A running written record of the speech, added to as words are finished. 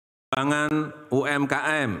Pengembangan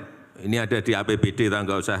UMKM, ini ada di APBD,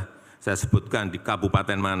 nggak usah saya sebutkan di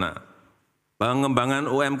kabupaten mana. Pengembangan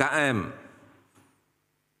UMKM,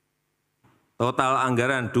 total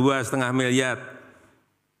anggaran 2,5 miliar.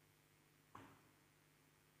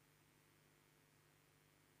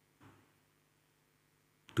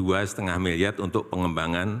 Rp2,5 miliar untuk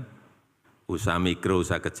pengembangan usaha mikro,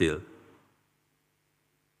 usaha kecil.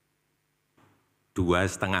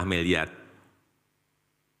 2,5 miliar.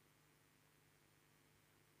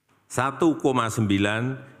 1,9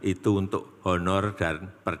 itu untuk honor dan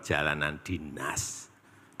perjalanan dinas.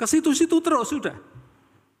 Ke situ-situ terus sudah.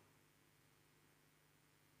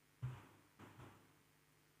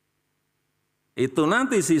 Itu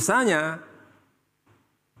nanti sisanya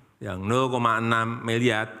yang 0,6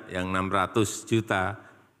 miliar, yang 600 juta,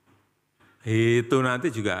 itu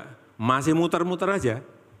nanti juga masih muter-muter aja.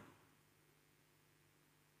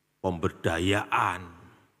 Pemberdayaan,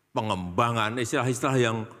 pengembangan, istilah-istilah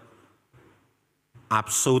yang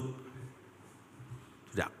absurd.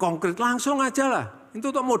 Tidak konkret, langsung aja lah.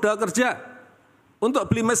 Itu untuk modal kerja, untuk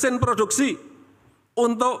beli mesin produksi,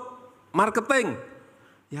 untuk marketing.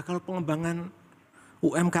 Ya kalau pengembangan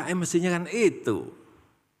UMKM mestinya kan itu.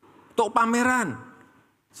 Untuk pameran,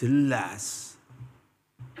 jelas.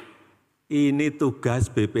 Ini tugas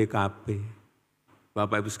BPKP.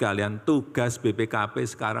 Bapak Ibu sekalian, tugas BPKP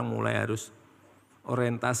sekarang mulai harus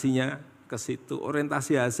orientasinya ke situ.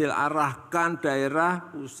 Orientasi hasil, arahkan daerah,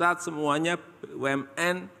 pusat, semuanya,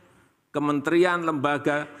 BUMN, kementerian,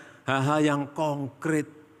 lembaga, hal-hal yang konkret.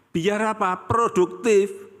 Biar apa?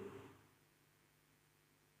 Produktif.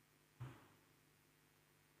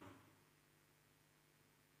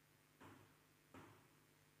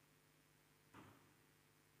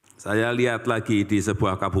 Saya lihat lagi di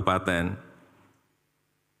sebuah kabupaten,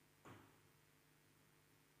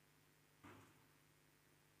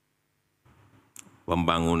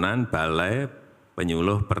 pembangunan balai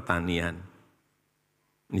penyuluh pertanian.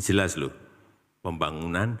 Ini jelas loh,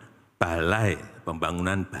 pembangunan balai.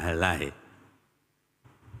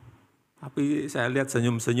 Tapi saya lihat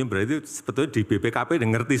senyum-senyum berarti sebetulnya di BPKP udah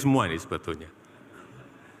ngerti semua ini sebetulnya.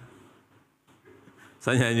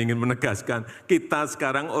 Saya hanya ingin menegaskan, kita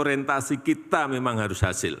sekarang orientasi kita memang harus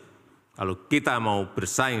hasil. Kalau kita mau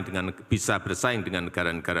bisa bersaing dengan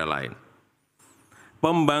negara-negara lain.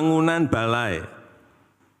 Pembangunan balai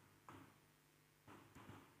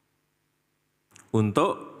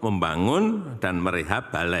untuk membangun dan merehab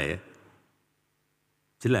balai.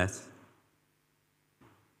 Jelas.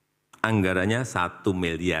 Anggarannya 1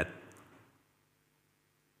 miliar.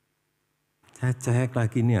 Saya cek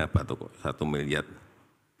lagi ini apa tuh kok 1 miliar.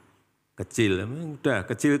 Kecil, udah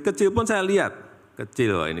kecil pun saya lihat.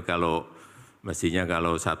 Kecil, wah ini kalau mestinya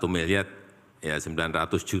kalau 1 miliar ya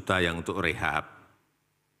 900 juta yang untuk rehab.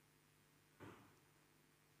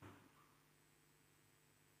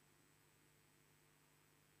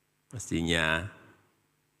 Mestinya.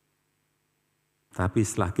 Tapi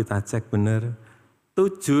setelah kita cek benar,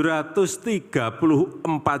 734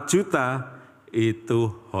 juta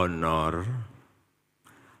itu honor,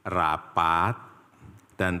 rapat,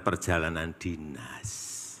 dan perjalanan dinas.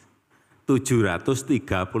 734.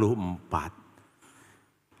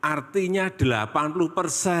 Artinya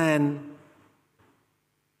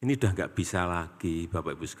 80%. Ini udah nggak bisa lagi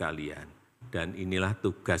Bapak Ibu sekalian. Dan inilah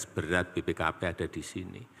tugas berat BPKP ada di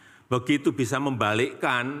sini. Begitu bisa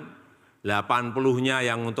membalikkan 80-nya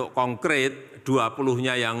yang untuk konkret,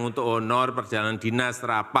 20-nya yang untuk honor, perjalanan dinas,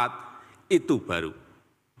 rapat, itu baru.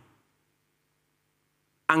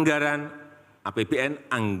 Anggaran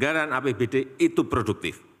APBN, anggaran APBD itu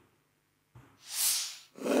produktif.